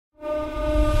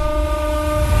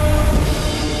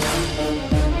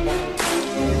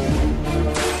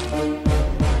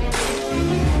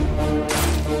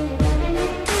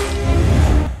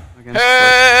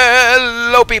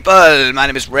people, my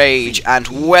name is Rage, and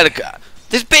welcome.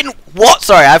 There's been, what?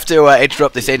 Sorry, I have to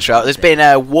interrupt this intro. There's been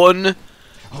one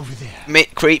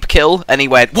creep kill, and he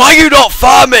went, why are you not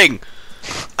farming?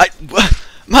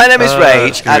 My name is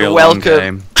Rage, and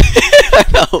welcome. I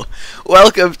know.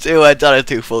 Welcome to Dota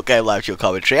 2 full game live dual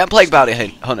commentary. I'm playing Bounty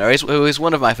Hunter, who is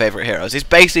one of my favourite heroes. He's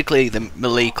basically the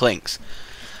melee Clinkz.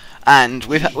 And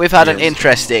we've had an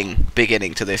interesting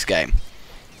beginning to this game.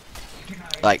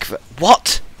 Like,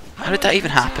 what? How did that even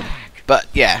happen? But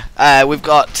yeah, we've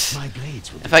got.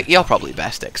 In fact, you're probably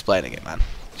best at explaining it, man.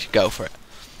 You should go for it.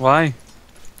 Why?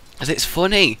 Because it's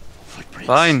funny.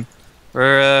 Fine.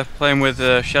 We're playing with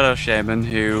a Shadow Shaman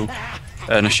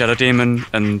and a Shadow Demon,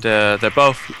 and they're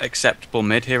both acceptable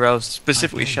mid heroes.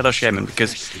 Specifically Shadow Shaman,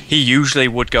 because he usually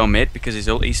would go mid because his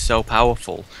ulti's so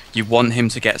powerful. You want him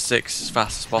to get 6 as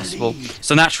fast as possible.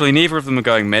 So naturally, neither of them are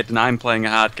going mid, and I'm playing a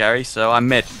hard carry, so I'm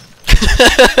mid.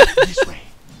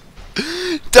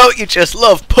 Don't you just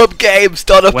love pub games,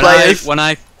 Dota players?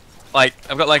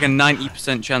 I've got like a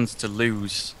 90% chance to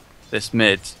lose this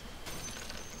mid.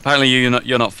 Apparently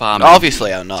you're not farming.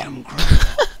 Obviously I'm not.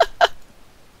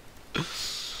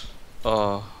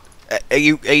 Oh. Are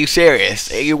you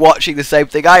serious? Are you watching the same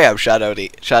thing I am, Shadow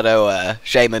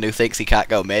Shaman who thinks he can't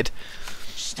go mid?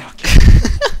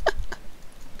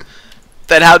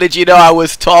 Then how did you know I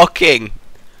was talking?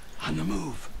 On the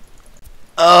move.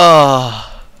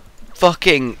 Oh,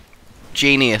 fucking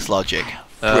genius logic.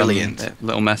 Brilliant.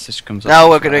 Little message comes up. No,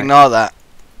 we're gonna ignore that.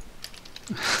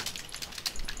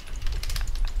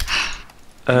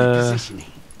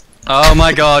 Oh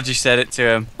my god, you said it to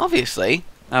him. Obviously.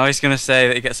 Now he's gonna say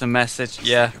that he gets a message.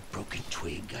 Yeah. Broken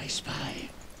twig, I spy.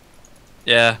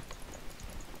 Yeah.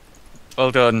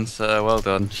 Well done, sir. Well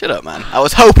done. Shut up, man. I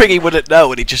was hoping he wouldn't know,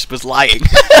 and he just was lying.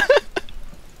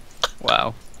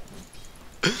 Wow.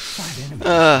 5 enemies,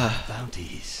 5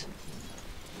 bounties.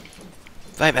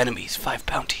 5 enemies, 5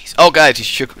 bounties. Oh, guys, you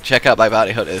should check out my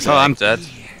bounty hunters. Oh, I'm dead.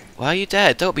 Why are you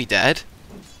dead? Don't be dead.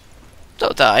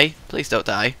 Don't die. Please don't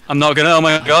die. I'm not gonna. Oh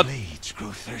my god. Blades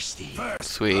grow thirsty.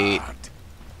 Sweet.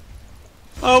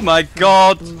 Oh my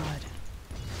god.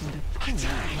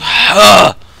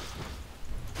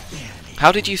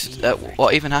 How did you?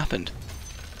 What even happened?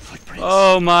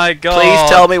 Oh my god. Please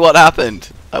tell me what happened.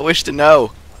 I wish to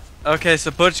know. Okay,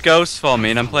 so Budge goes for me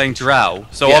and I'm playing Drow,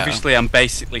 so Yeah. obviously I'm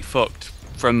basically fucked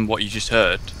from what you just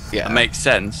heard. Yeah. That makes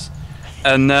sense.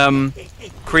 And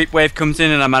Creep Wave comes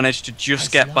in and I managed to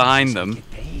just get behind them.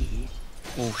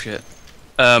 Oh shit.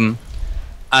 And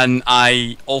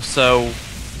I also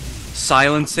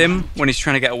silence him when he's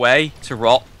trying to get away to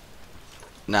rot.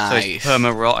 So he's Nice.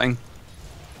 perma-rotting.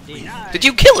 Did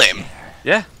you kill him?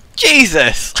 Yeah.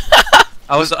 Jesus.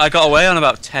 I got away on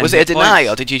about 10 Was it a deny,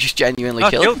 points. or did you just genuinely No,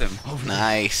 I kill killed him.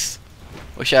 Nice.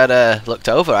 Wish I'd looked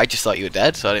over. I just thought you were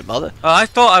dead, so I didn't bother. Oh, I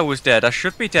thought I was dead. I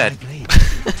should be dead.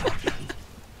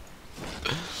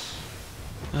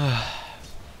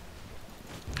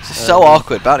 This is so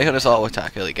awkward. Bounty Hunter's auto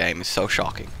attack early game is so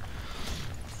shocking.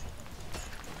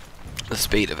 The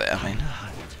speed of it, I mean.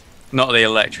 Not the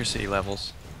electricity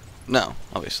levels. No,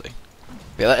 obviously.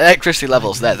 The electricity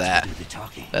levels, they're there.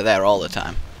 They're there all the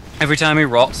time. Every time he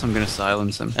rots, I'm gonna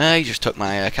silence him. You just took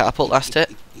my catapult last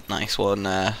hit. Nice one,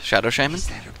 Shadow Shaman. Is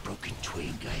that a broken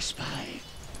twig I spy?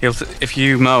 If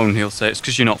you moan, he'll say it's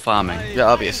because you're not farming. Yeah,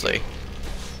 obviously.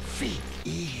 Feet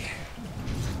ear.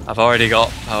 I've already got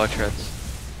power treads.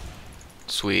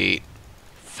 Sweet.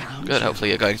 Found Good, you. hopefully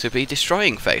you're going to be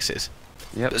destroying faces.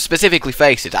 Yep. But specifically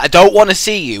faces. I don't want to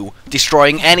see you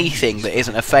destroying anything that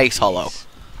isn't a face hollow.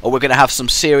 Or we're going to have some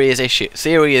serious issues.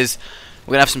 We're going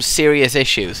to have some serious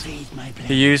issues. Feed my blade.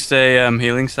 He used a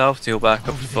healing salve to heal back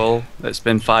up to full. It's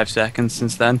been 5 seconds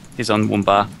since then. He's on 1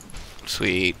 bar.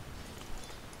 Sweet.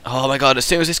 Oh my god, as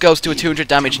soon as this goes to a 200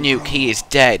 damage nuke, he is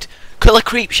dead. Kill a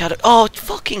creep, Shadow. Oh,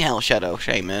 fucking hell, Shadow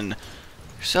Shaman.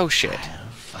 You're so shit.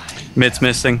 Mid's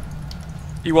missing.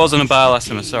 He was on a bar last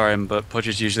time I saw him, but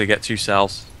Pudges usually get 2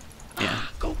 cells. Yeah,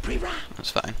 Go pre-run.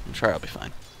 that's fine. I'm sure I'll be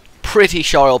fine. Pretty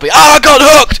sure I'll be. Oh, I got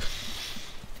hooked!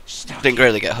 Didn't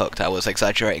really get hooked, I was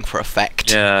exaggerating for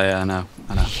effect. Yeah, I know.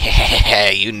 Yeah,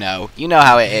 you know. You know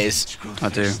how it is. I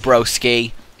do.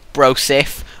 Broski,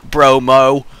 Brosif,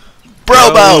 Bromo.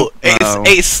 Bromo!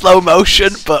 It's slow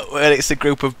motion, but when it's a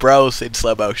group of bros in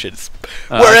slow motions.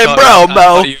 We're in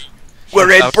Bromo!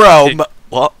 We're in Bromo!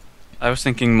 What? I was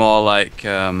thinking more like, you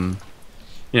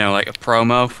know, like a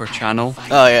promo for a channel.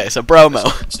 Oh yeah, it's a bromo.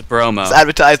 It's a bromo. It's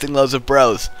advertising loads of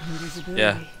bros.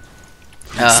 Yeah.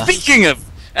 Uh, Speaking of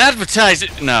advertising,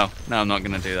 no, I'm not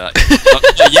gonna do that.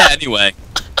 Not yet, anyway.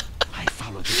 I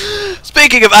followed the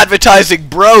Speaking of advertising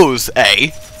bros,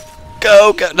 eh?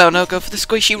 Go, go. No, no, go for the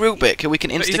squishy Rubik, and we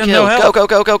can insta-kill. No Go, go,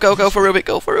 go, go, go, go for Rubik,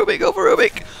 go for Rubik, go for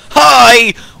Rubik.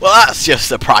 Hi! Well, that's just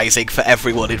surprising for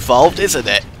everyone involved, isn't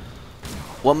it?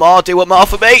 One more, do one more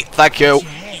for me. Thank you.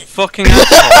 Fucking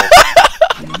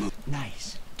asshole.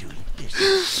 Nice. Doing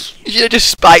this. You should have just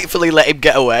spitefully let him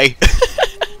get away.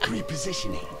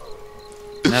 Repositioning.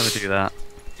 Never do that.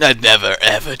 I'd never,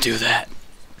 ever do that.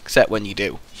 Except when you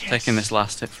do. Taking this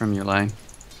last hit from your lane.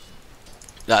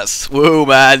 That's woo,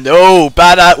 man. Oh,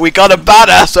 badass. We got a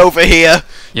badass over here.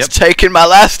 Yep. He's taking my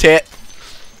last hit.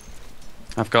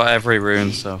 I've got every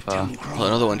rune so far. Well,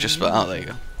 another one just spit out. There you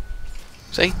go.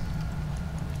 See?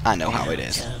 I know how it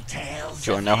is. Do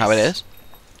you want to know how it is?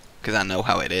 Because I know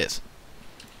how it is.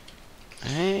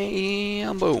 Hey,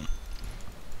 and boom.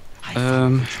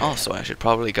 Also, I should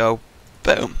probably go.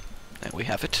 Boom. There we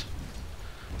have it.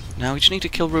 Now we just need to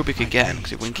kill Rubik again,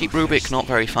 because if we can keep Rubik not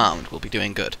very farmed, we'll be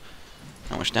doing good.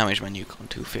 How much damage menu on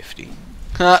 250?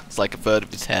 Ha! It's like a third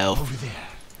of his health. Over there.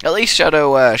 At least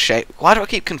Shadow Shape. Why do I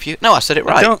keep confused? No, I said it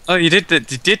right. Oh, you did do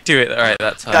it right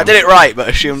that time. I did it right, but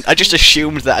I just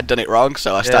assumed that I'd done it wrong,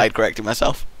 so I started correcting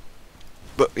myself.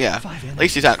 But yeah, at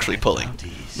least he's actually pulling.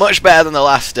 Much better than the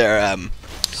last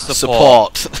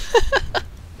support.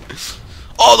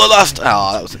 Oh, the last.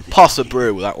 Oh, that was impossible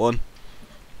brew. That one.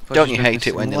 Don't you hate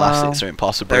it when the last hits are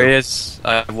impossible? There he is.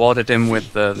 I warded him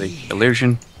with the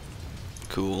illusion.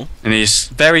 Cool. And he's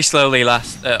very slowly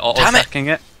auto-attacking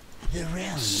it.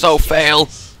 So fail.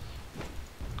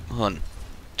 1,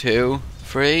 2,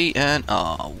 3, and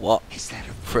oh, what?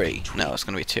 3. No, it's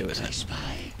gonna be 2, isn't it?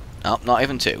 Oh, not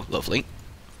even 2. Lovely.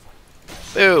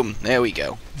 Boom. There we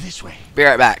go. This way. Be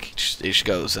right back. It just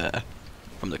goes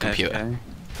from the computer. Okay.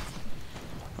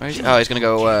 Where is he? Oh, he's gonna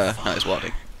go. No, he's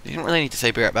warding. You didn't really need to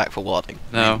say be right back for warding.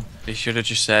 No, he should have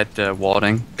just said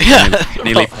warding. Yeah.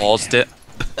 Nearly paused it.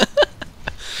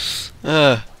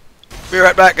 Be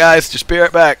right back, guys. Just be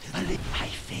right back. I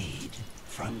fade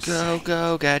from Go,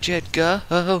 go, gadget,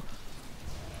 go.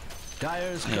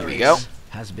 Dyer's There we go.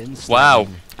 has been Wow.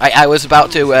 I was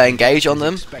about to engage on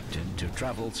them. expected to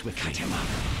travel swiftly. Is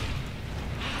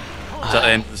that the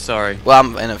end of the story? Well,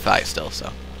 I'm in a fight still,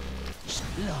 so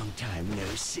Long time no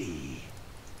see.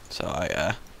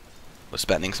 I was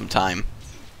spending some time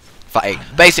fighting.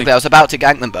 Basically, I was about to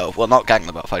gank them both. Well, not gank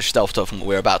them both. I just stealthed off and we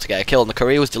were about to get a kill, and the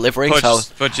courier was delivering.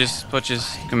 Pudges,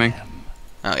 coming.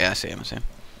 Oh yeah, I see him.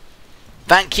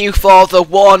 Thank you for the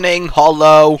warning,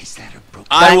 Hollow. Is that a broken?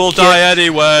 I will die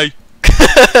anyway.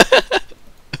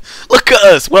 Look at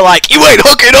us. We're like, you ain't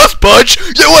hooking us, Budge.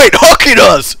 You ain't hooking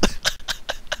us.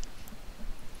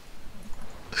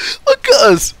 Look at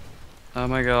us. Oh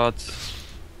my god.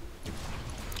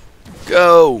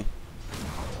 Go.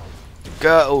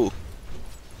 Go.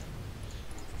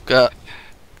 Go.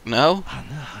 No?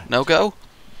 No go?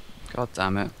 God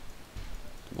damn it.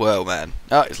 Whoa, man.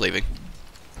 Oh, he's leaving.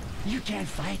 You can't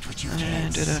fight what you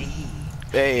can't see.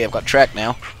 Hey, I've got track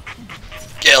now.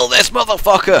 Kill this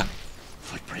motherfucker!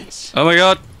 Footprints. Oh my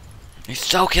god. He's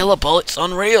so killable, it's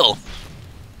unreal.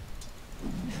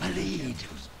 A lead.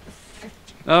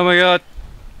 Oh my god.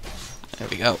 There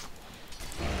we go.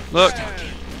 Look.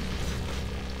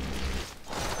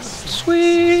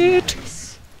 Sweet!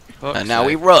 And now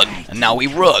we run. And now we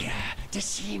run. To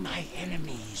see my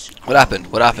enemies. What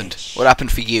happened? What happened? What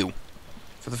happened for you?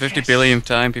 For the 50 billionth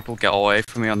time, people get away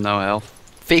from me on no health.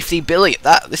 50 billion.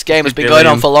 This game has been 50 going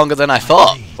on billion. for longer than I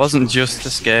thought. Wasn't just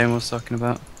this game I was talking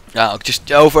about. Oh,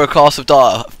 just over a course of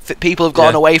Dota, people have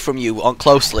gone Yeah. away from you on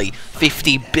closely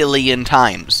 50 billion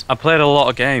times. I played a lot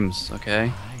of games,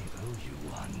 okay?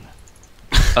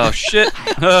 Oh shit!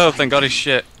 Oh, thank god he's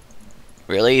shit.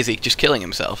 Real easy, just killing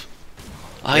himself.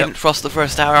 I Yep. didn't frost the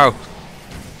first arrow.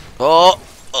 Oh,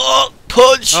 oh,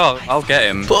 punch, Oh, I'll get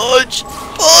him. punch,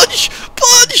 punch,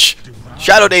 punch.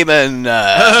 Shadow Demon.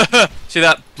 See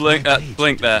that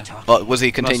blink there? What, was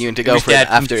he continuing to He go was for it dead.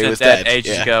 after he was dead dead?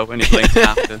 ages Yeah. ago when he blinked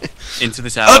after into the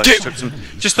tower. dude.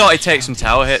 Just thought he'd take some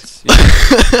tower hits.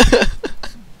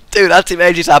 Dude,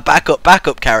 anti-mage is our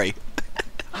backup carry.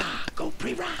 Go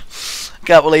pre-rock.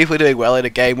 Can't believe we're doing well in a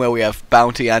game where we have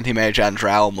bounty, anti-mage, and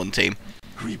drow on one team.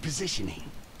 Repositioning.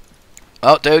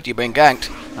 Oh, dude, you've been ganked.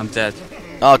 I'm dead.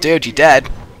 Oh, dude, you're dead.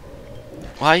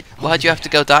 Why'd you have to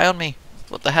go die on me?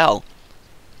 What the hell?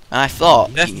 And I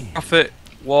thought... Death Prophet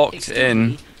walked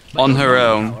in on her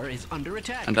own,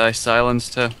 and I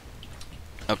silenced her.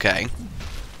 Okay.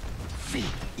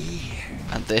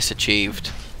 And this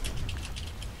achieved...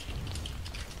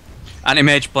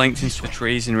 Anti-mage blinked into the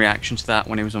trees in reaction to that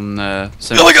when he was on the...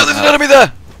 Oh my god, there's an enemy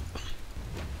there!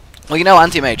 Well, you know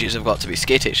anti-mages have got to be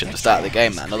skittish at the start of the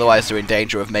game, man. Otherwise they're in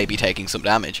danger of maybe taking some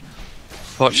damage.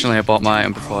 Fortunately, I bought my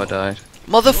item before I died.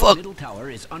 Motherfucker.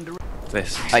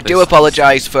 I do This-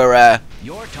 apologise for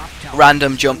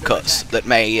random jump cuts that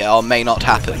may or may not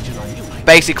happen.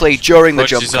 Basically, during the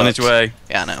Butch jump is cuts. on his way.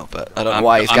 Yeah, I know, but I don't know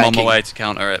why he's I'm on my ganking. way to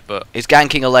counter it, but He's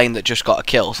ganking a lane that just got a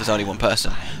kill, so there's only one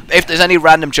person. If there's any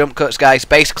random jump cuts, guys,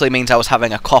 basically means I was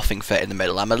having a coughing fit in the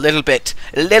middle. I'm a little bit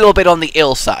on the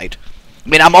ill side. I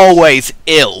mean, I'm always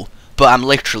ill, but I'm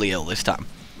literally ill this time.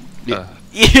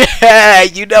 Yeah,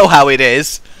 you know how it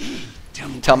is.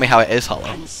 Tell me how it is,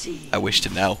 Hollow. I wish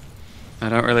to know. I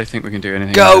don't really think we can do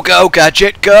anything. Go, go,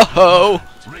 Gadget, go!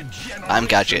 I'm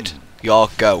Gadget. You're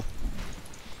Go.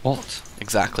 What?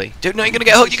 Exactly. Dude, no, you're gonna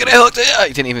get hooked, you're gonna get hooked!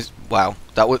 You didn't even... Wow.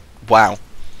 That was... Wow.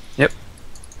 Yep.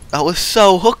 That was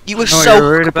so hooked. You were What so are you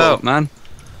worried hookable. about, man?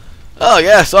 Oh,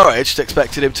 yeah, sorry. I just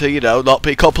expected him to, you know, not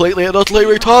be completely and utterly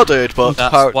retarded, but...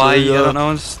 That's why you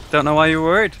don't know why you're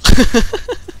worried.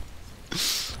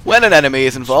 When an enemy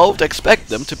is involved, expect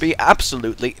them to be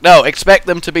absolutely... No, expect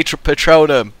them to be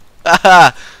Patronum.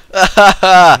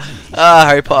 Ah,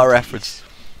 Harry Potter reference.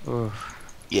 Oof.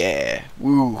 Yeah,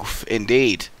 woof,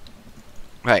 indeed.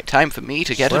 Right, time for me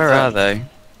to get Where it. are they?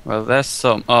 Well, there's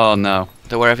some. Oh no.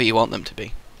 They're wherever you want them to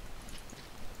be.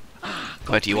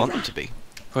 Where do you want them to be?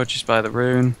 Purchased by the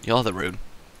rune. You're the rune.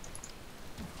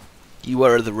 You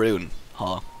are the rune,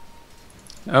 huh?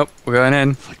 Oh, we're going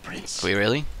in. Are we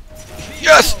really?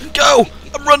 Yes! Go!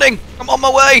 I'm running! I'm on my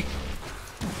way!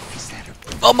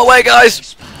 I'm on my way,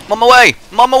 guys! I'm on my way!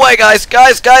 I'm on my way, guys!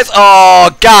 Guys!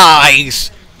 Oh,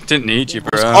 guys! Didn't need you, I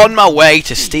was bro. on my way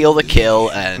to steal the kill,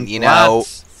 and, you know...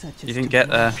 Lads, you didn't get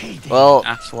there. Well,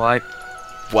 Ass wipe.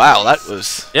 wow, that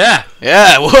was... Yeah!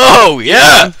 Yeah, whoa,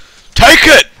 yeah! Take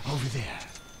it! Over there.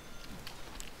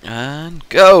 And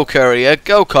go, courier,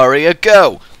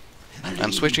 go!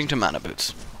 I'm switching to mana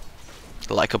boots.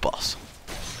 Like a boss.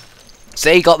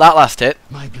 See, got that last hit.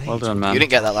 My blades Well done, man. You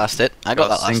didn't get that last hit. I got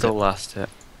that last single hit. last hit.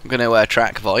 I'm gonna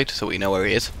track Void so we know where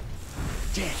he is.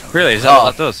 Really? Is that Oh.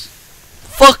 what that does?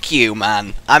 Fuck you,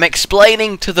 man! I'm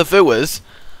explaining to the viewers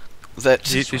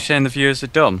that You're saying the viewers are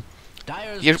dumb?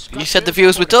 you said the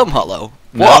viewers were dumb, Hollow.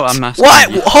 No, What? I'm asking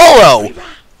What? you. Hollow!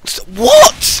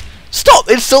 What? Stop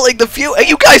insulting the view. Are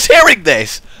you guys hearing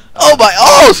this? Oh my!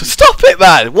 Oh, stop it,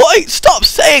 man! What? Stop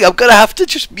saying. I'm gonna have to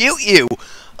just mute you.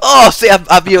 Oh, see,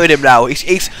 I've muted him now. I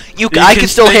can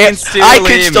still hear.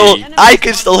 I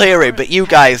can still hear him, but you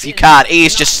guys, you can't.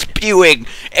 He's just spewing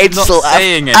insult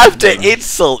saying after anything.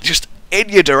 insult, just in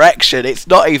your direction. It's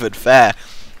not even fair.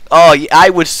 Oh, I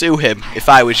would sue him if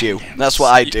I was you. That's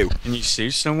what I do. Can you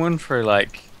sue someone for,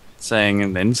 like, saying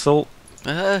an insult?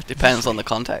 Depends on the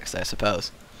context, I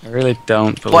suppose. I really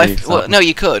don't Well, believe well, that. no,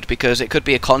 you could, because it could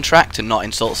be a contract to not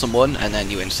insult someone, and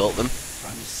then you insult them,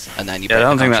 and then you. Yeah, I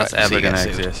don't break think the that's contract, so ever you going get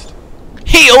to sued. exist.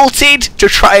 He ulted to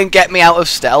try and get me out of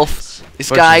stealth. This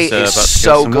Butch guy is, is about to kill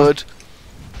so someone. good.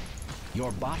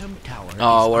 Your bottom tower.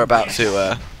 Oh, is we're about under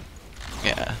to.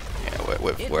 Yeah,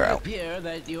 we're out.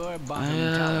 That your Uh, bottom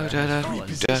tower da, da, has fallen. da.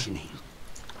 Positioning.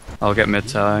 I'll get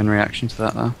mid-tower in reaction to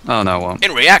that, though. Oh, no, I won't.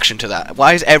 In reaction to that,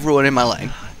 why is everyone in my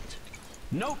lane?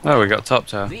 Nope. Oh, we got top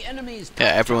tower. The enemy's top Yeah,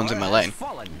 everyone's in my tower lane. has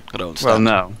fallen. I don't Well, understand.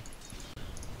 no.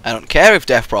 I don't care if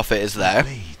Death Prophet is there.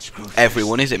 Blades grow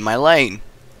Everyone is in my lane.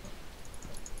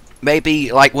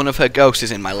 Maybe like one of her ghosts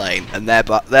is in my lane, and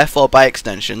therefore by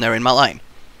extension they're in my lane.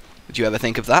 Did you ever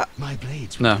think of that? My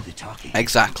blades No. will do the talking.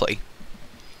 Exactly.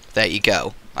 There you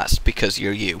go. That's because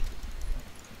you're you.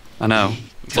 I know.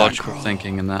 Exactly. Logical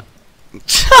thinking and that.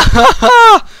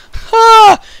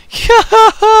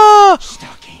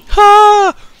 Stalking.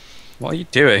 What are you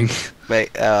doing? Wait,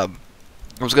 I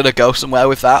was gonna go somewhere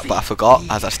with that, but I forgot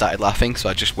as I started laughing, so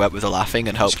I just went with the laughing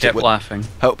and Just hoped it kept would. laughing.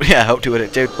 Hoped it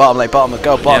would. Dude, bottom lane, bottom,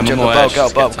 go, bottom, I'm jump, on my go, edge, go,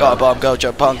 just bottom, get go, tired. bottom, go,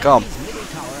 jump, bottom, com.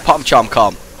 Bottom, chom,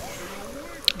 com.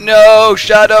 No,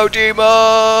 Shadow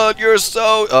Demon, you're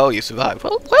so. Oh, you survived.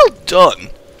 Well done.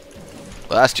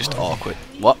 Well, that's just awkward.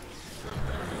 What?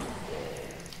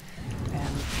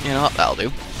 You know what? That'll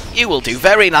do. You will do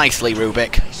very nicely,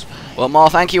 Rubik. One more,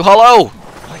 thank you, Hollow.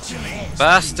 What's your head?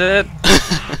 Bastard!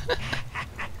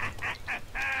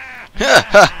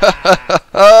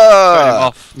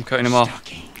 I'm cutting him off.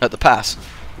 Stalking. At the pass.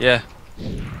 Yeah.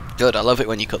 Good, I love it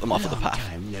when you cut them off at the Long path.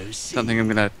 time no see. Don't think I'm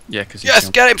gonna. Yeah, because Yes,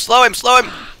 get him, slow him, slow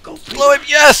him, Go free. slow him,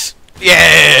 yes!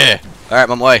 Yeah! Alright,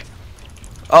 I'm on my way.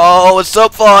 Oh, what's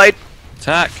up, Void?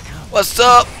 Attack. What's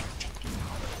up?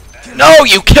 No,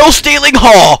 you kill-stealing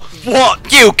whore!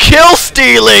 What? You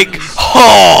kill-stealing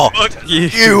whore! Fuck you.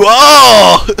 You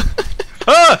are!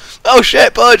 Ah! Oh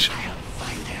shit, Budge!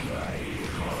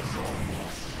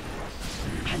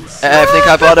 I think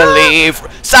I better leave.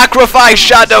 Sacrifice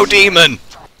Shadow Demon!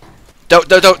 Don't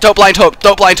blind hook,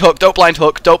 don't blind hook, don't blind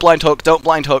hook, don't blind hook, don't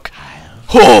blind hook.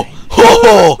 Oh!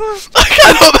 Oh! I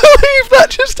cannot believe that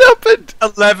just happened!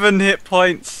 11 hit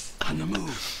points. On the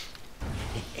move.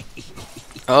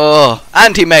 Oh,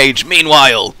 anti-mage,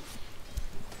 meanwhile.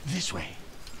 This way.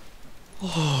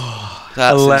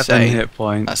 That's 11 insane. hit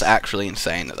points. That's actually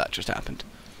insane that just happened.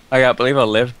 I can't believe I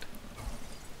lived.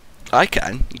 I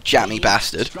can, you jammy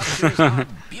bastard. Structures are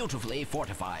beautifully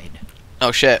fortified.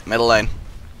 Oh shit, middle lane.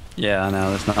 Yeah, I know,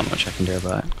 there's not much I can do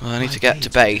about it. Well, I need to get to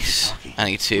base. I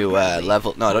need to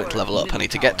level... No, I don't need to level up. I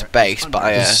need to get to base, but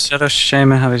I... Does Shadow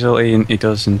Shaman have his ulti? And he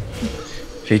does, and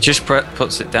if he just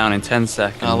puts it down in 10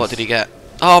 seconds... Oh, what did he get?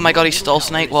 Oh my god, he stole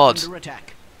snake wards. Under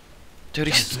attack. Dude,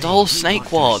 he stole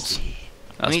snake wards.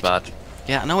 That's need- bad.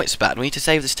 Yeah, I know it's bad. We need to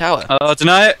save this tower. Oh,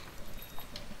 deny it!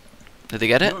 Did they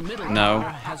get it? Your middle No. tower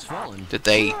has fallen. Did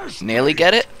they nearly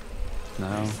get it?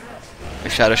 No.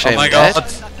 Is Shadow Oh Shaman my dead?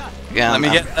 god! Yeah, Let me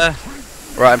I'm- get there.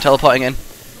 Right, I'm teleporting in.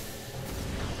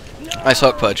 I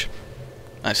suck, Pudge.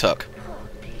 I suck.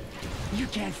 You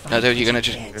can't fight No, dude, you're gonna this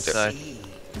just... against Side. sea.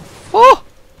 Oh!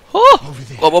 Oh!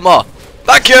 Well, one more.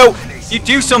 Thank you! You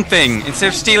do something instead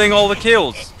of stealing all the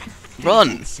kills.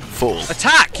 Run, fool.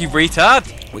 Attack, you retard!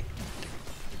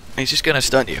 He's just gonna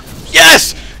stun you.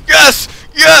 Yes! Yes!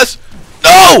 Yes!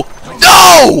 No!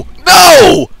 No!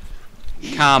 No!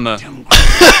 Karma.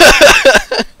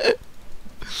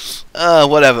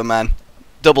 Whatever, man.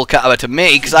 Double karma to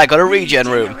me, because I got a regen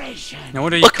rune. No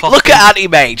wonder you Look at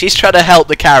Anti-Mage. He's trying to help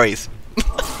the carries.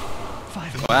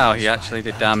 Wow, he actually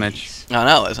did damage. I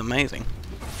know, it's amazing.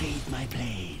 Feed my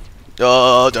blade.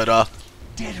 Da da da.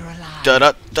 Dead or alive. Da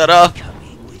da da da.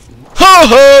 Coming with me. Ho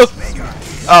ho!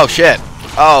 Oh shit.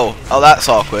 Oh, that's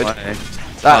awkward. Wait.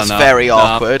 That's Oh, no, very no,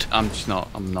 awkward. I'm just not.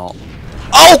 I'm not.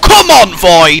 Oh, come on,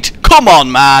 Void! Come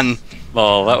on, man!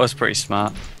 Well, that was pretty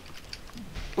smart.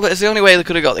 Well, it's the only way they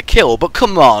could have got the kill, but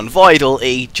come on, Void will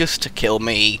E just to kill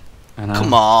me. I know.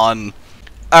 Come on.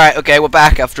 Alright, okay, we're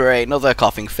back after another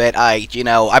coughing fit. I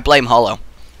blame Hollow.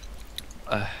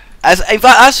 In fact,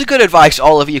 that's a good advice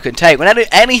all of you can take. When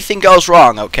anything goes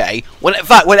wrong, okay?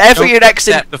 Whenever Don't you're next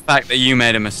in... accept the fact that you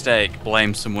made a mistake.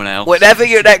 Blame someone else. Whenever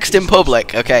you're next in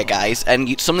public, okay, guys,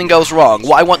 and something goes wrong,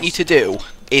 what I want you to do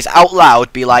is out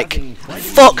loud be like,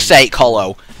 "Fuck's sake,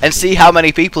 Hollow," and see how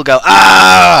many people go,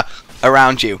 "Ah!"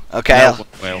 around you, okay? No one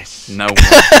will. No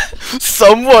one.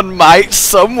 Someone might,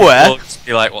 somewhere. Will just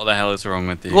be like, what the hell is wrong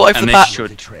with you? What if and the they bat-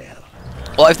 should. Trail.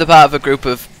 What if they're part of a group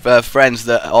of friends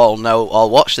that all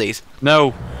watch these?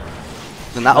 No.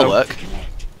 Then that'll No. work.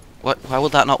 What? Why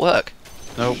would that not work?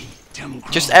 No.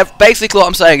 Just basically what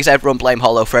I'm saying is everyone blame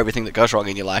Hollow for everything that goes wrong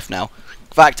in your life now.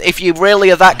 In fact, if you really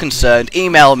are that concerned,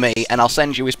 email me and I'll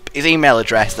send you his email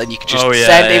address. Then you can just Oh, yeah,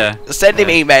 send him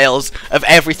yeah. emails of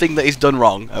everything that he's done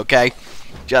wrong. Okay? Do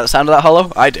you like the sound of that,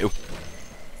 Hollow? I do.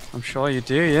 I'm sure you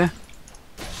do, yeah.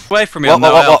 Away from me What, on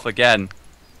no what, elf what? again.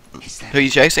 Is that Who are you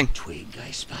chasing? twig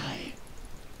I spy?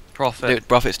 Prophet. Dude,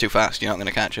 Prophet's too fast. You're not going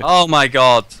to catch it. Oh my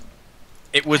god.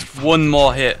 It was one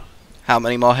more hit. How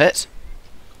many more hits?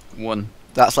 One.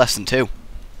 That's less than 2.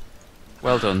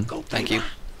 Well done. Go Thank you.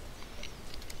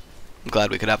 I'm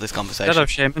glad we could have this conversation. Shadow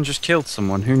Shaman just killed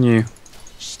someone. Who knew?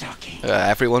 Stalking.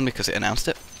 Everyone, because it announced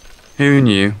it. Who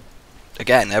knew?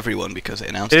 Again, everyone, because it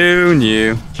announced it. Who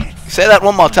knew? Say that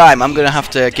one more time. I'm going to have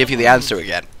to give you the answer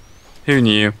again. Who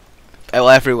knew? Well,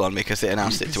 everyone, because it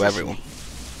announced it to everyone.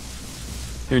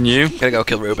 Who knew? Gonna go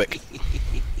kill Rubik.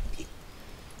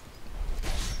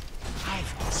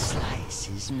 I've got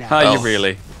slices now. Are you Oh.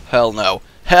 really? Hell no.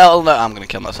 Hell no. I'm gonna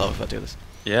kill myself if I do this.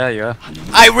 Yeah, you are.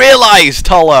 I realised,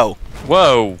 Hollow!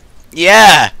 Whoa!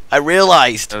 Yeah! I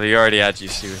realised. So you already had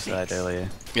your suicide earlier.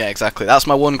 Yeah, exactly. That's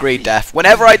my one greed death.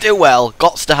 Whenever I do well,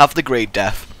 gots to have the greed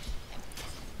death.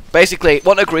 Basically, it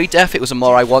wasn't a greed death, it was a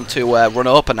more I want to run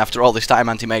up, and after all this time,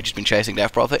 Anti-Mage has been chasing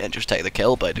Death Prophet and just take the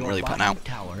kill, but it didn't really pan out.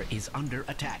 Tower is under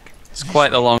attack. It's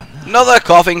quite the long. Another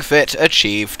coughing fit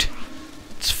achieved.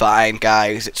 It's fine,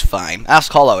 guys, it's fine.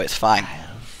 Ask Hollow, it's fine.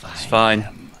 It's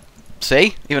fine.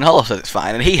 See? Even Hollow says it's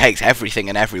fine, and he hates everything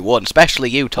and everyone, especially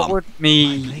you, What Tom. would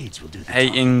me Blades will do the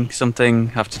hating something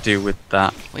have to do with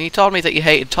that? Well, you told me that you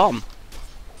hated Tom.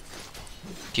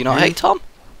 Do you not Who? hate Tom?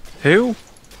 Who?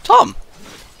 Tom!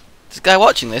 This guy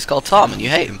watching this called Tom, and you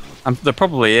hate him. There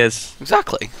probably is.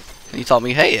 Exactly. And you told me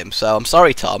you hate him, so I'm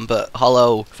sorry, Tom, but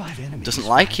Hollow 5 enemies. doesn't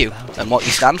like you and what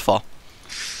you stand for.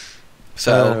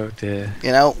 So, Oh dear.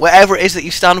 you know, whatever it is that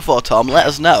you stand for, Tom, let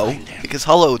us know, because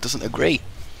Hollow doesn't agree.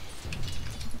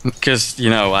 Because, you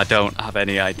know, I don't have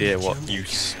any idea what you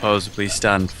supposedly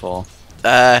stand for.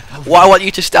 What I want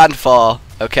you to stand for,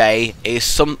 okay, is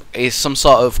some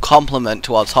sort of compliment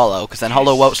towards Hollow, because then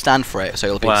Hollow won't stand for it, so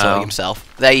he'll be insulting Wow.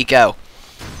 himself. There you go.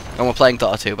 And we're playing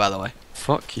Dota 2, by the way.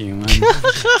 Fuck you, man.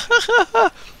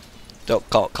 Don't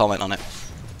comment on it.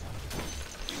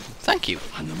 Thank you.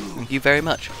 Thank you very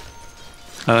much.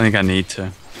 I don't think I need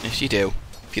to. Yes, you do.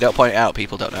 If you don't point it out,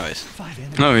 people don't notice.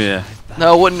 Oh yeah.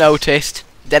 No one noticed.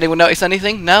 Did anyone notice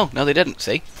anything? No, they didn't.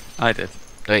 See? I did.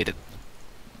 No, you did.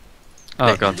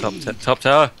 Oh god, top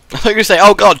tower. I thought you were gonna say,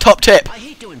 "Oh god, top tip." I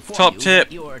hate to inform Top you tip.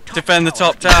 that your top Defend the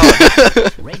tower top tower.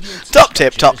 Radiant's Top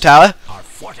tip, top structures tower. are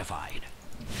fortified.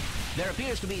 There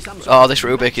appears to be some sort Oh, of this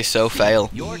Rubik is so fail.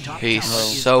 Your top He's tower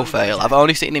is so under fail. attack. I've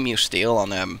only seen him use steel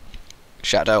on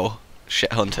Shadow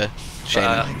Hunter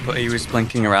Shaman. But he was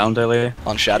blinking around earlier.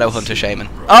 On Shadow Hunter Shaman.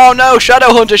 Oh no,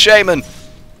 Shadow Hunter Shaman!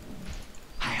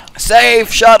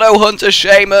 Save Shadow Hunter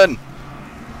Shaman!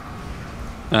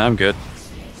 I'm good.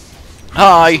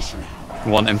 Hi,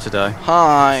 Want him to die.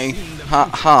 hi,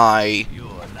 hi.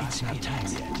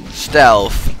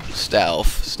 Stealth,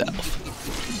 stealth, stealth.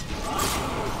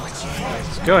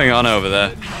 What's going on over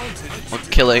there?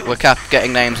 We're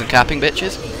getting names and capping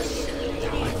bitches.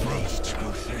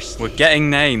 We're getting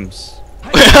names.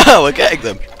 We're getting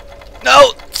them.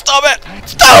 No, stop it!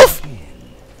 Stealth!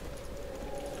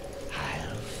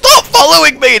 Stop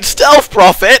following me in stealth,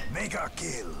 Prophet!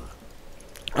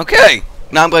 Okay,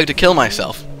 now I'm going to kill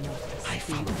myself.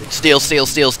 Steal, steal,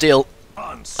 steal, steal.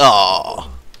 Oh.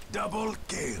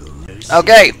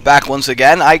 Okay, back once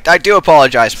again. I do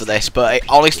apologise for this, but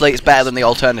honestly, it's better than the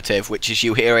alternative, which is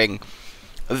you hearing.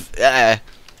 Just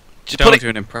Don't put do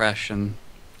an impression.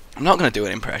 I'm not going to do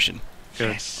an impression. Good.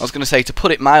 I was going to say, to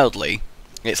put it mildly,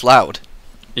 it's loud.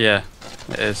 Yeah,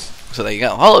 it is. So there you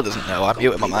go. Hollow doesn't know. I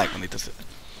mute my mic when he does it.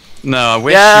 No, I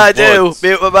wish Yeah, I you do. would.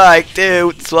 Mute my mic,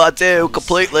 dude. That's what I do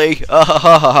completely. Oh, ha,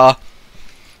 ha, ha, ha.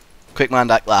 Quick man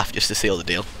act laugh just to seal the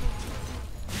deal.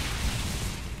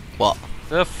 What?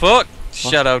 The fuck?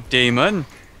 Shadow Demon?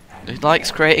 He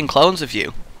likes creating clones of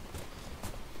you.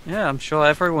 Yeah, I'm sure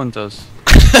everyone does.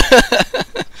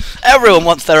 Everyone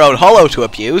wants their own Hollow to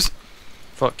abuse.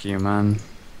 Fuck you, man.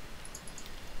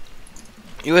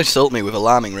 You insult me with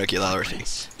alarming regularity.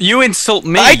 You insult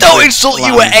me! I don't you insult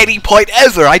you clown. at any point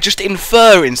ever. I just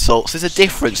infer insults. There's a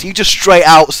difference. You just straight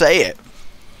out say it.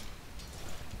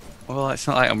 Well, it's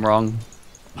not like I'm wrong.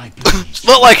 It's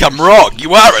not like I'm wrong.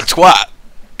 You are a twat.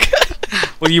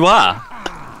 Well, you are.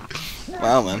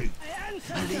 Wow, man.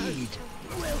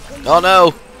 Oh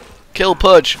no! Kill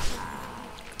Pudge.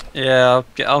 Yeah,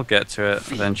 I'll get to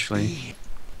it eventually.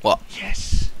 What?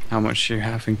 How much you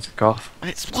having to cough?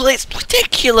 It's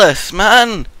ridiculous,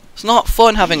 man. It's not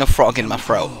fun having a frog in my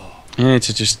throat. You need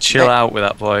to just chill out with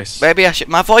that voice. Maybe I should.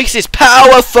 My voice is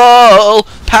powerful,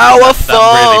 powerful.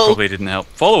 That really probably didn't help.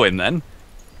 Follow him then.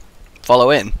 Follow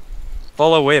in.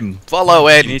 Follow him. Follow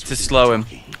You in. need to slow him.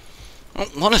 I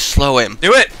don't want to slow him.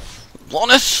 Do it!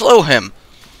 Want to slow him?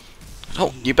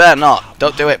 Oh, you better not.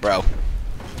 Don't do it, bro.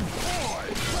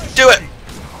 Do it.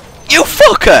 You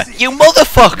fucker! You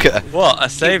motherfucker! What? I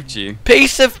saved you.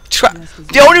 Piece of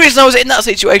The only reason I was in that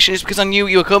situation is because I knew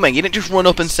you were coming. You didn't just run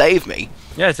up and save me.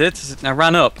 Yeah, I did. I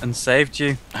ran up and saved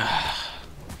you.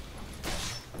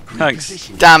 Thanks.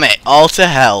 Damn it! All to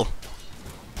hell.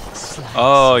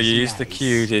 Oh, you used the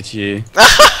Q, did you?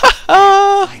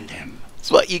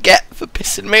 That's what you get for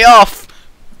pissing me off,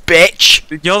 bitch.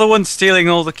 You're the one stealing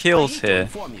all the kills here.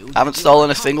 I haven't stolen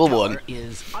a single one.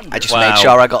 I just Wow. made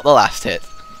sure I got the last hit.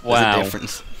 There's Wow. a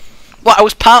difference. What? I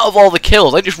was part of all the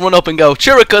kills. I just run up and go,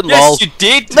 Shuriken, lol. Yes, you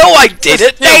did. No, I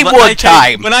didn't. Yeah, Name but one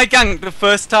time. When I ganked the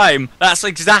first time, that's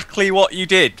exactly what you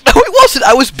did. No, it wasn't.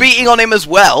 I was beating on him as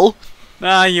well.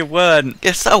 Nah, you weren't.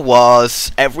 Yes, I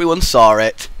was. Everyone saw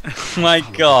it. My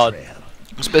God.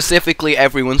 Specifically,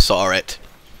 everyone saw it.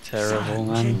 Terrible,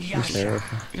 man. You're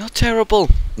terrible. You're terrible.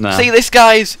 Nah. See this,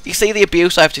 guys? You see the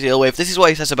abuse I have to deal with? This is what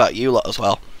he says about you lot as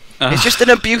well. He's just an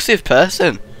abusive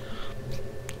person.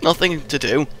 Nothing to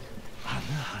do.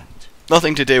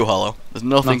 Nothing to do, Hollow. There's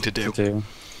nothing to do.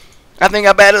 I think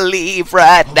I better leave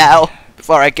right now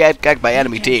before I get gagged by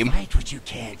enemy team.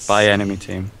 By enemy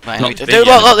team. By Not enemy the team. Dude,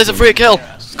 look, enemy there's a team. free kill.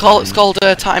 It's called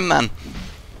Time Man.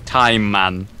 Time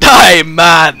Man. Time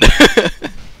Man!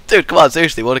 Dude, come on,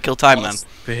 seriously, want to kill Time Man?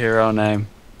 The hero name.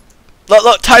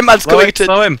 Look, Time Man's Slow going it, to...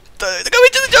 slow him. They're going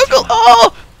to the jungle!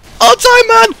 Oh! Oh, Time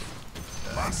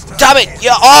Man! Damn it!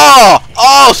 Yeah! Oh!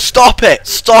 Oh! Stop it!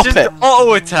 Stop Just it!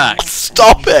 auto attack.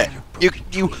 Stop it! You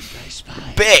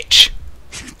bitch!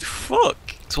 Fuck.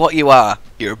 It's what you are.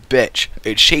 You're a bitch.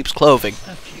 In sheep's clothing.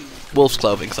 Wolf's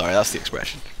clothing, sorry, that's the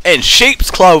expression. In sheep's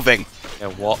clothing! Yeah,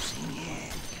 what?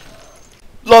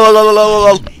 Lol, lol, lol, lol,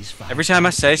 lol. Every time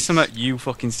I say something, you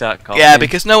fucking start coughing. Yeah,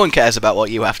 because no one cares about what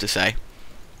you have to say.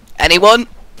 Anyone?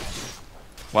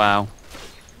 Wow.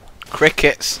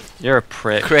 Crickets. You're a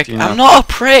prick. Crick. do you know? I'm not a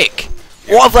prick!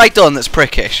 What have I done that's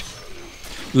prickish?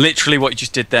 Literally what you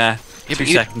just did there. Yeah, 2 but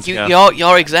seconds ago.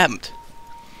 you're exempt.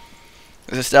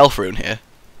 There's a stealth rune here.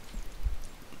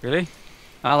 Really?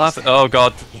 I'll have it. Oh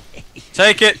god.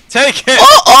 Take it! Take it!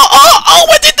 Oh!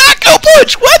 Where did that go,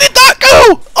 Pudge? Where did that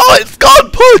go? Oh, it's gone,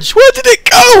 Pudge. Where did it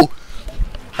go?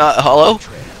 Hello?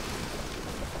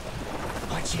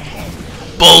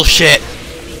 Bullshit.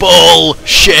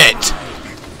 Bullshit.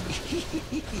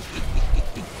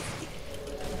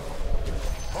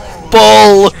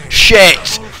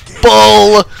 Bullshit.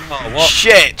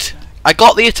 Bullshit. I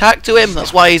got the attack to him.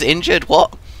 That's why he's injured.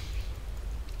 What?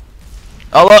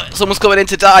 Oh look, someone's coming in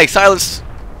to die. Silence.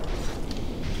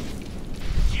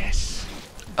 Yes.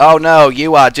 Oh no,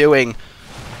 you are doing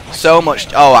so much.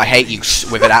 Oh, I hate you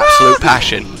with an absolute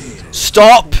passion.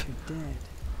 Stop.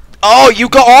 Oh, you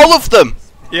got all of them.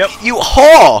 Yep. You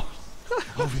whore.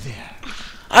 Over there.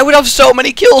 I would have so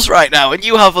many kills right now, and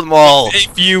you have them all.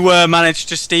 If you manage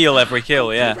to steal every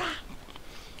kill, yeah.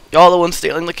 You're the one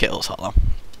stealing the kills, Hollow.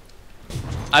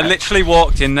 I literally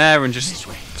walked in there and just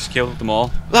killed them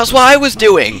all. That's what I was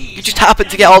doing. You just happened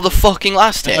to get all the fucking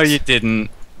last hits. No, you didn't.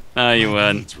 No, you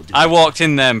weren't. I walked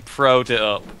in there and pro'd it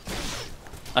up.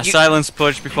 I silenced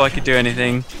Pudge before I could do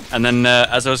anything, and then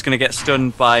as I was going to get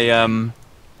stunned by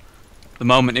the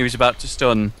moment he was about to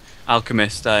stun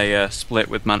Alchemist, I split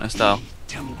with Mantis Style.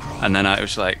 And then I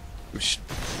was like, just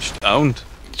owned.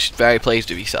 Just very pleased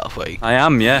with yourself, were you? I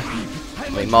am, yeah. I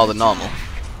mean, more than normal.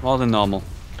 More than normal.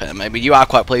 Maybe you are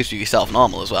quite pleased with yourself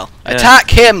normal as well. Yeah.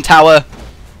 Attack him, Tower!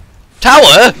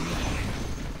 Tower?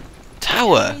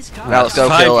 Tower? Now let's go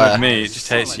Fine kill with me, it just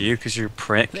hates you because you're a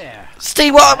prick. There.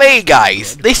 See what I mean,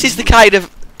 guys? This is the kind of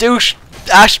douche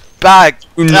ash bag.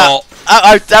 No.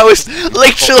 That was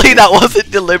literally, that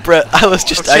wasn't deliberate. I was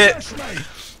just Shit.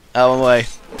 out of my way.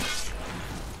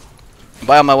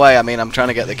 By on my way, I mean I'm trying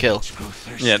to get the kill.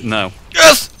 Yeah, no.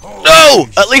 Yes! No!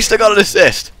 At least I got an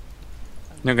assist.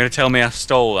 You're not going to tell me I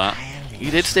stole that. You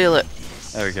did steal it.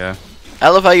 There we go. I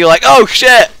love how you're like, oh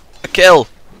shit! A kill.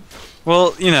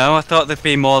 Well, you know, I thought there'd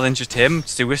be more than just him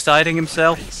suiciding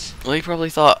himself. Well, he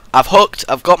probably thought, I've hooked,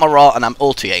 I've got my raw, and I'm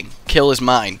ultiing. Kill is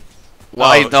mine.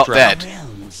 Why not crap. dead?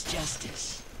 Realm's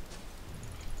justice.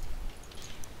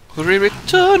 We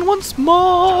return once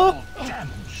more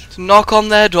to knock on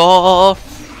their door.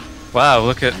 Wow,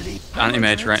 look at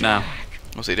Anti-Mage right now.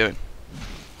 What's he doing?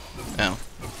 Oh.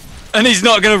 And he's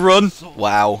not going to run.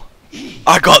 Wow.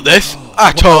 I got this.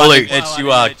 I totally. Edge,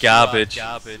 you are garbage.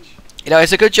 You know,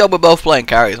 it's a good job we're both playing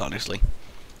carries, honestly.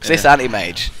 Because this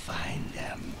anti-mage. Find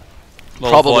them.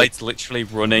 Well, Probably. Void's literally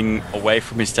running away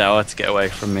from his tower to get away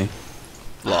from me.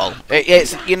 Lol.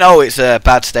 It's, you know, it's a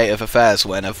bad state of affairs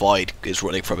when a void is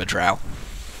running from a drow.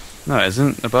 No, it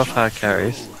isn't. They're both hard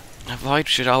carries. A void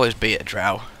should always be a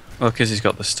drow. Well, because he's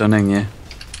got the stunning, yeah.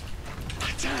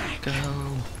 Go.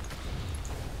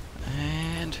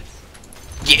 And.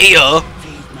 Yeah!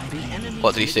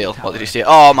 What did he steal? What did he steal?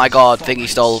 Oh my god, Thingy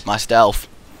stole my stealth.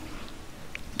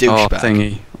 Oh, Douchebag.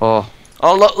 thingy. Oh.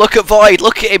 Oh, look at Void.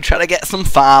 Look at him trying to get some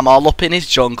farm all up in his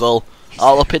jungle.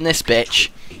 All up in this bitch.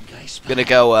 I'm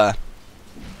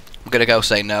gonna go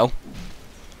say no.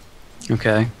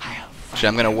 Okay. Actually,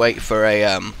 I'm gonna wait for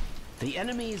a, The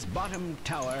enemy's bottom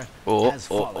tower Oh, has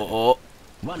fallen. oh.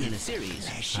 One in a series.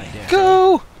 I dare say.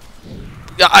 Go!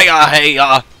 Yeah, hey,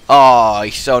 oh,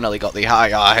 he so nearly got the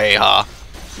hey,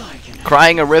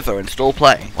 Crying a river and still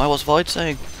playing. Why was Void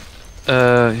saying?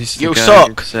 He's the You guy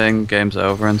suck! saying game's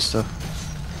over and stuff.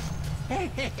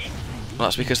 Well,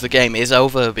 that's because the game is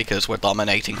over because we're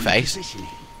dominating face.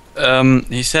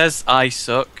 He says I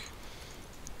suck.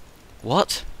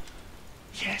 What?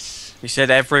 Yes. He said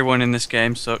everyone in this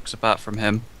game sucks apart from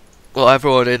him. Well,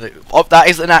 everyone in oh, that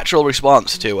is the natural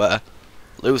response to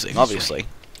losing, obviously.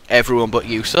 Everyone but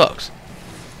you sucks.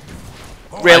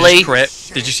 I Really? just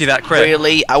crit. Did you see that crit?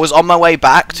 Really? I was on my way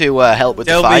back to help with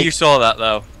the Tell me fight. you saw that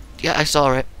though. Yeah, I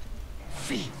saw it.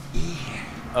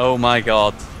 Oh my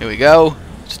god. Here we go.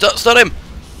 Stun him.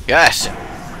 Yes.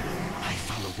 I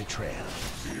follow the trail.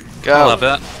 Go. I love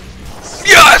it.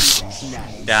 Yes.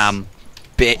 Damn.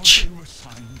 Bitch.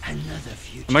 Another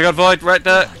future. Oh my god, Void, right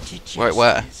there. Right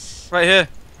where? Right here.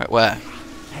 Right where?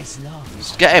 As long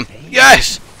as Get him.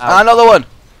 Yes. Ow. Another one.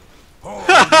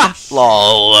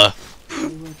 Lol.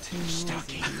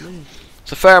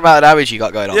 It's a fair amount of damage you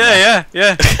got going on there.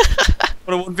 Yeah.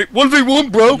 What a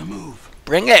 1v1, bro.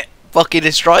 Bring it. Fucking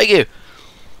destroy you.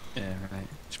 Yeah, right.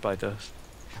 Just by dust.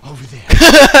 over there.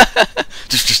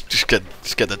 just get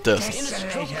the dust. In a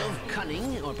stroke of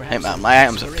cunning, or Hey perhaps man, my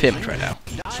items are pimped right now.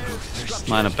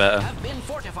 Mine are better. have been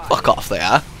fortified. Fuck off, they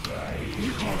are.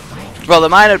 Well, the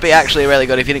mine would be actually really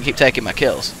good if you didn't keep taking my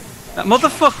kills. That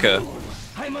motherfucker.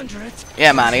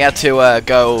 Yeah, man, he had to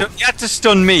go. He had to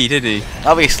stun me, did he?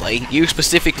 Obviously, you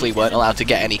specifically weren't allowed to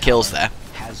get any kills there.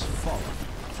 Has fallen.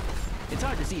 It's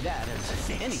hard to see that as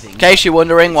anything. In case you're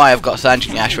wondering why I've got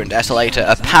Sanjin Yasha and Desolator,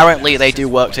 apparently they do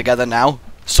work together now.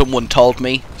 Someone told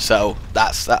me, so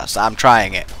that's I'm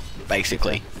trying it,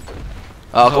 basically.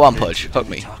 Oh, go on, Pudge, hook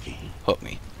me, hook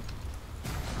me.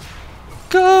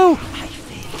 Go!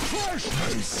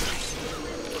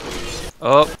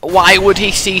 Oh, Why would he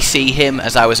CC him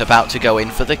as I was about to go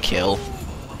in for the kill?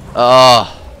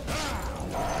 Oh,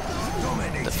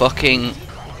 the fucking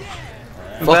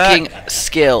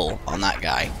skill on that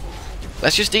guy.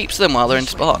 Let's just deeps them while they're in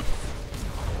spawn.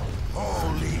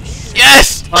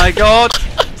 Yes! my God!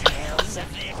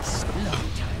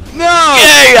 No!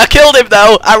 Yay! I killed him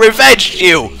though. I revenged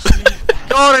you.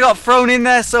 God, I got thrown in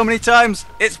there so many times.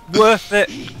 It's worth it.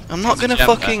 I'm not gonna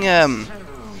fucking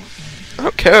I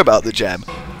don't care about the gem.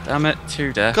 Damn it,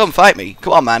 2 deaths. Come fight me.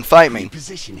 Come on, man, fight me.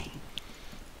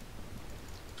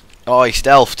 Oh, he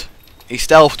stealthed. He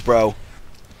stealthed, bro.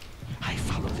 I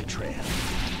follow the trail.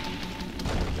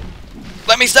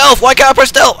 Let me stealth. Why can't I press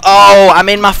stealth? Oh, I'm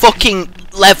in my fucking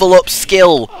level up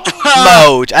skill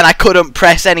mode, and I couldn't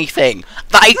press anything.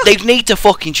 They need to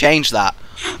fucking change that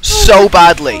so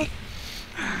badly.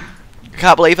 I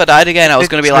can't believe I died again. I was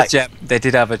gonna be like, they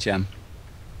did have a gem.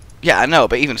 yeah, I know,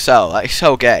 but even so, like, it's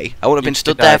so gay. I would have been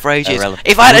stood died there for ages. irrelevant.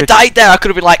 If I had died there, I could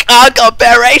have been like, oh, I got a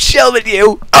better ratio than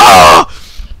you. Oh!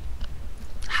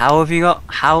 How have you got?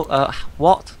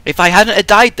 What? If I hadn't have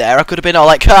died there, I could have been all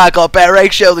like, I got a better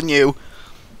ratio than you.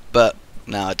 But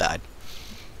no, I died.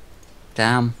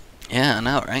 Damn. Yeah, I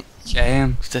know, right?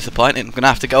 Shame. It's disappointing. I'm gonna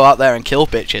have to go out there and kill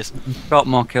bitches. Got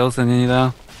more kills than you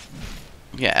though.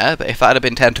 Yeah, but if I'd have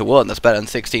been 10-1, that's better than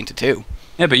 16-2.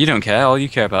 Yeah, but you don't care. All you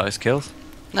care about is kills.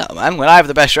 No, man. When I have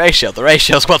the best ratio, the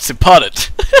ratio's what's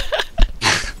important.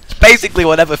 It's basically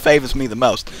whatever favours me the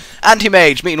most.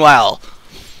 Anti-mage, meanwhile,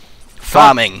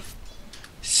 farming.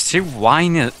 It's two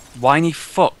whiny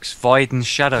fucks, Void and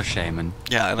Shadow Shaman.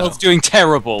 Yeah, I know. Both doing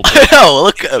terrible. I know.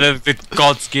 Look at them. The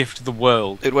God's gift to the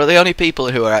world. Dude, we're the only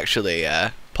people who are actually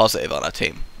positive on our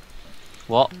team.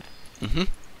 What?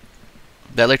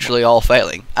 They're literally all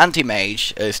failing.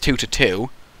 Anti-mage is 2-2.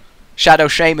 Shadow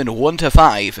Shaman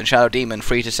 1-5, and Shadow Demon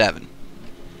 3-7.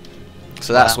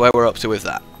 So that's where we're up to with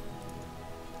that.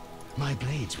 My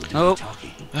blades will do Oh. the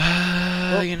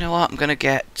talking. You know what? I'm gonna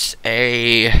get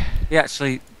a. He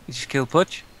actually just killed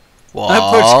Pudge. What?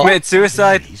 Pudge committed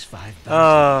suicide. These 5 Oh.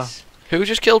 bounties. Who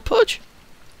just killed Pudge?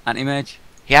 Anti-mage.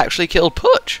 He actually killed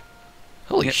Pudge.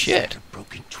 Holy Yep. shit! A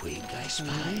broken twig, I spy.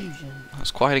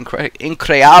 That's quite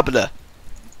incredible.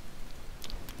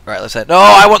 Right, let's head. No,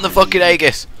 I want the fucking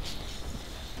Aegis.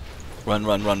 Run,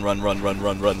 run, run, run, run, run,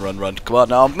 run, run, run, run. Come on,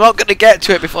 no, I'm not gonna get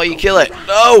to it before you kill it.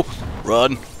 No!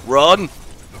 Run, run.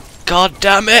 God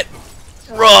damn it.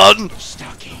 Run.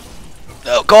 Stalking.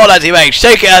 No, go on, anti-mage.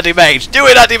 Take it, anti-mage. Do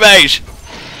it, anti-mage.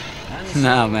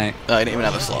 No, mate. No, he didn't even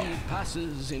have a slot.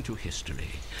 Passes into history,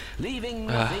 leaving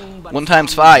nothing but 1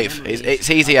 times 5. It's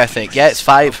easy, I think. Yeah, it's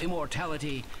 5.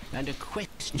 Immortality and a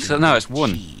question So no, it's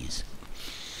 1. cheese.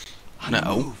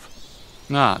 No.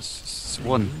 No, it's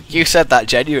 1. You said that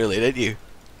genuinely, didn't you?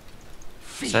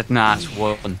 Said nah, it's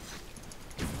 1.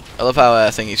 I love how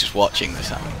I think he's just watching this.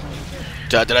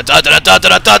 Da da da da da da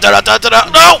da da da da da da.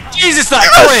 No! Jesus, that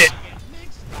quit!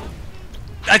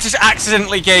 I just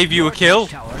accidentally gave you a kill.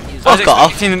 I was Fuck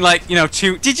off. expecting, like, you know,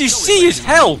 2. Did you see his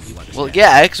health? Well,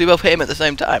 yeah, because we both hit him at the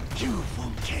same time.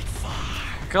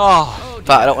 God. In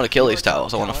fact, I don't want to kill these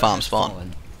towers. I want to farm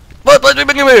spawn. But let me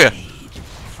bring him here.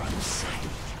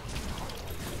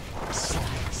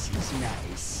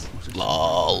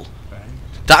 Lol.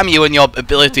 Damn you and your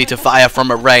ability to fire from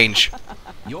a range.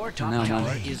 Your top No, tower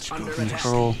man. is under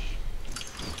Control.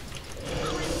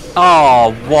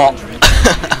 Oh, what?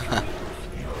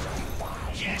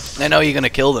 I know you're gonna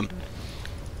kill them.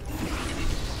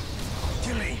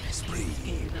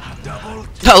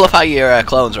 I love how your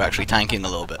clones are actually tanking a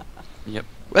little bit. Yep.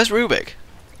 Where's Rubik?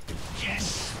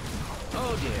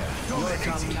 Oh dear, your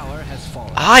top tower has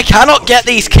fallen. I cannot get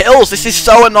these kills. This is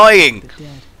so annoying.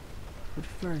 Dead. But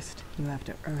first, you have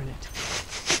to earn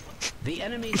it. The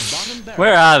enemy's bottom barrel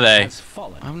Where are they? has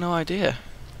fallen. I have no idea.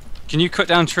 Can you cut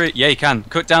down tree? Yeah, you can.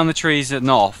 Cut down the trees at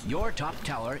north. Your top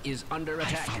tower is under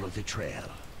attack. Follow the trail.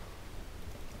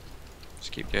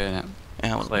 Just keep doing it.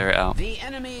 Yeah, well, Clear it out. The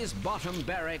enemy's bottom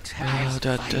barracks has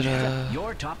da, da, da.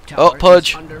 Your top Oh, tower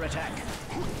Pudge. is under attack.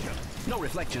 No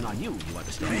reflection on you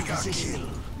understand. Positioning.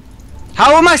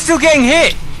 How am I still getting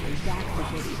hit?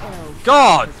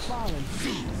 God!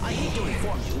 I hate to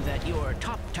inform you that your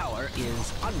top tower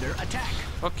is under attack.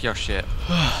 Fuck your shit.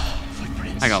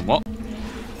 Hang on, what?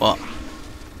 What?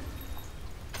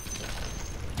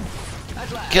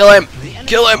 Kill him!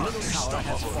 Kill him!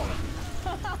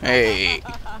 Hey.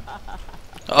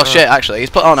 Oh shit, actually, he's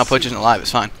put on our punch isn't alive,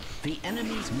 it's fine. The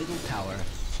enemy's middle tower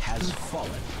has fallen.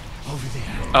 Over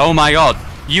there. Oh my god,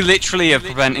 you literally are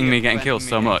preventing me getting killed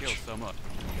so much.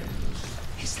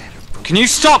 Can you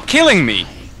stop killing me?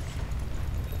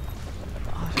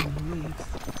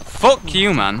 Fuck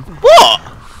you, man. What?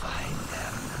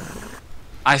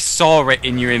 I saw it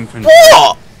in your infancy.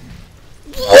 What?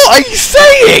 What are you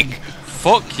saying?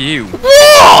 Fuck you.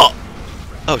 What?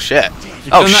 Oh shit.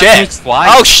 Oh done that shit. to me twice.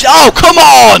 Oh oh come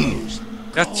on!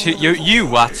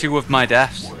 You are two of my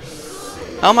deaths.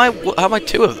 How am I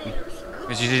two of them?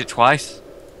 Because you did it twice.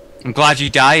 I'm glad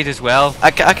you died as well. I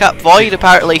can't Void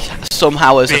apparently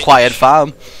somehow has acquired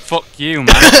farm. Fuck you,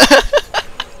 man.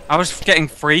 I was getting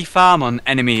free farm on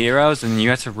enemy heroes and you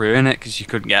had to ruin it because you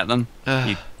couldn't get them.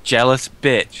 You jealous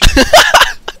bitch.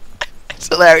 It's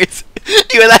hilarious.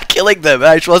 You were there killing them and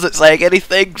I just wasn't saying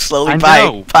anything, slowly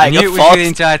buying I knew it was a you the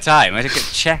entire time. I had to get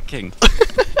checking.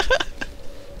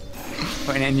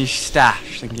 Putting it in your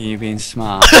stash, thinking you're being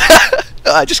smart.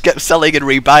 I just kept selling and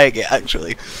rebuying it,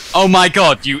 actually. Oh my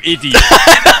god, you idiot!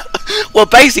 Well,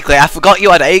 basically, I forgot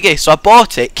you had Aegis, so I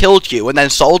bought it, killed you, and then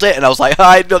sold it, and I was like,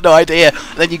 I had no idea.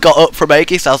 And then you got up from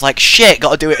Aegis, I was like, shit,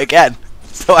 gotta do it again.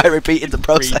 So I repeated the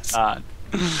process. I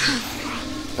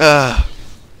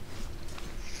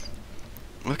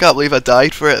can't believe I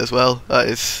died for it as well. That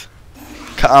is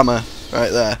karma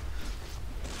right there.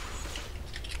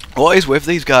 What is with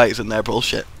these guys and their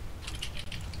bullshit?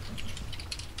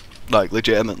 Like,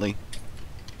 legitimately.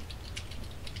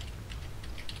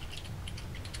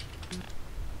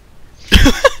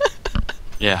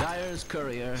 Yeah. Dyer's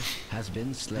courier has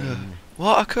been slain.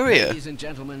 What, a courier? Ladies and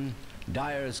gentlemen,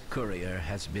 Dyer's courier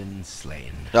has been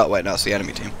slain. Oh wait, no, it's the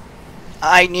enemy team.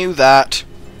 I knew that.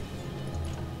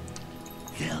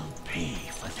 They'll pay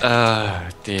for that. Oh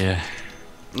dear.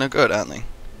 They're good, aren't they?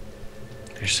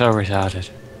 You're so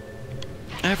retarded.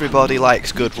 Everybody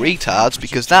likes good retards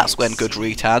because that's when good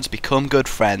retards become good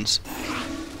friends.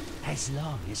 As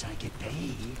long as I get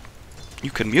paid. You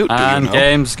can mute, do you And know?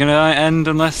 game's gonna end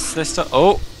unless they stop.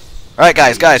 Oh! Alright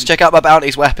guys, check out my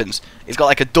bounty's weapons. He's got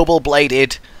like a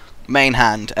double-bladed main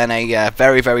hand and a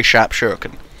very, very sharp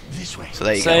shuriken. This way. So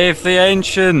there you go. Save the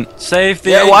ancient! Save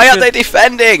the ancient! Yeah, why aren't they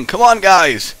defending? Come on,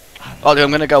 guys! Oh,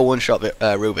 I'm gonna go one-shot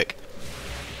Rubik.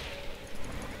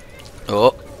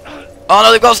 Oh. Oh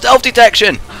no, they've got stealth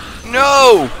detection!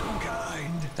 No!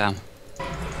 Damn.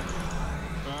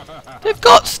 They've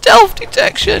got stealth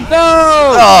detection! No!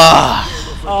 Ah!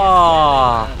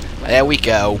 Oh. There we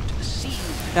go.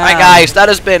 Alright guys, that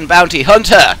has been Bounty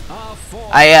Hunter!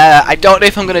 I don't know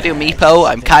if I'm gonna do Meepo.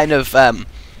 I'm kind of,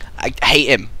 I hate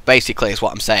him, basically, is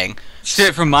what I'm saying. See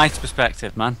it from my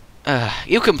perspective, man.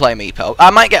 You can play Meepo. I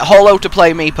might get Hollow to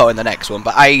play Meepo in the next one,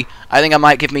 but I think I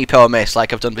might give Meepo a miss,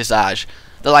 like I've done Visage.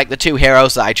 They're like the two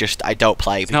heroes that I don't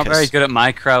play. He's not very good at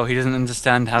micro. He doesn't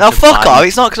understand how No, to fuck bind. off.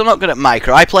 He's not, because I'm not good at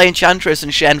micro. I play Enchantress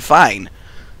and Shen fine.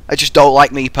 I just don't like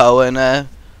Meepo and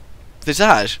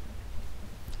Visage.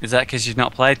 Is that because you've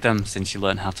not played them since you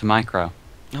learned how to micro?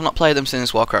 I've not played them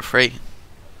since Warcraft 3.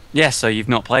 Yeah, so you've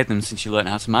not played them since you learned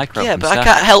how to micro. Yeah, from but I stuff.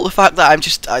 can't help the fact that I'm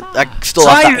just I still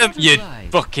Try have that. them, you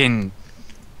fucking...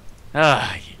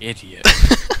 Ah, you idiot.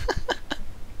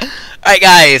 Alright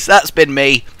guys, that's been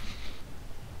me.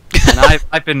 And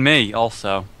I've been me,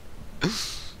 also.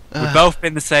 We've both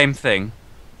been the same thing.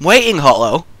 Waiting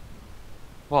Hollow?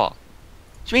 What?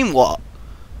 Do you mean what?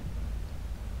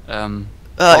 What?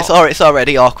 It's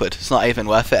already awkward. It's not even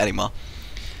worth it anymore.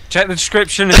 Check the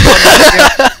description.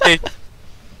 Alright,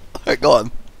 go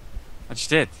on. I just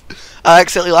did. I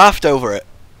accidentally laughed over it.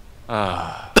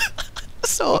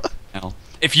 So... Hell.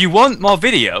 If you want more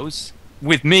videos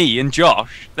with me and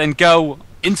Josh, then go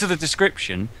into the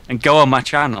description and go on my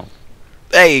channel.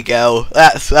 There you go.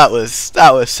 That was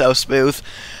so smooth.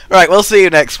 Right, we'll see you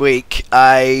next week.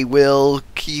 I will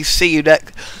see you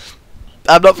next.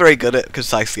 I'm not very good at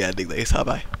concisely ending these, am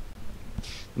I?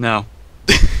 No.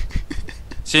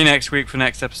 See you next week for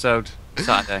next episode,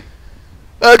 Saturday.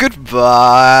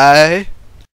 Goodbye.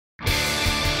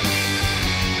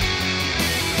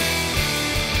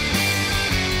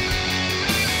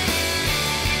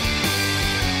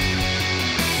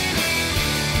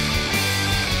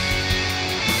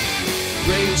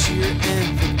 Rage here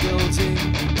in the building.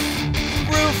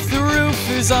 The roof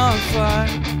is on fire.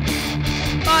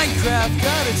 Minecraft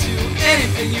gotta do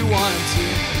anything you want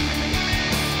him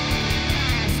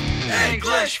to.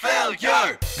 English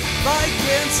failure. Like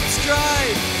and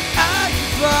subscribe.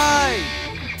 Goodbye.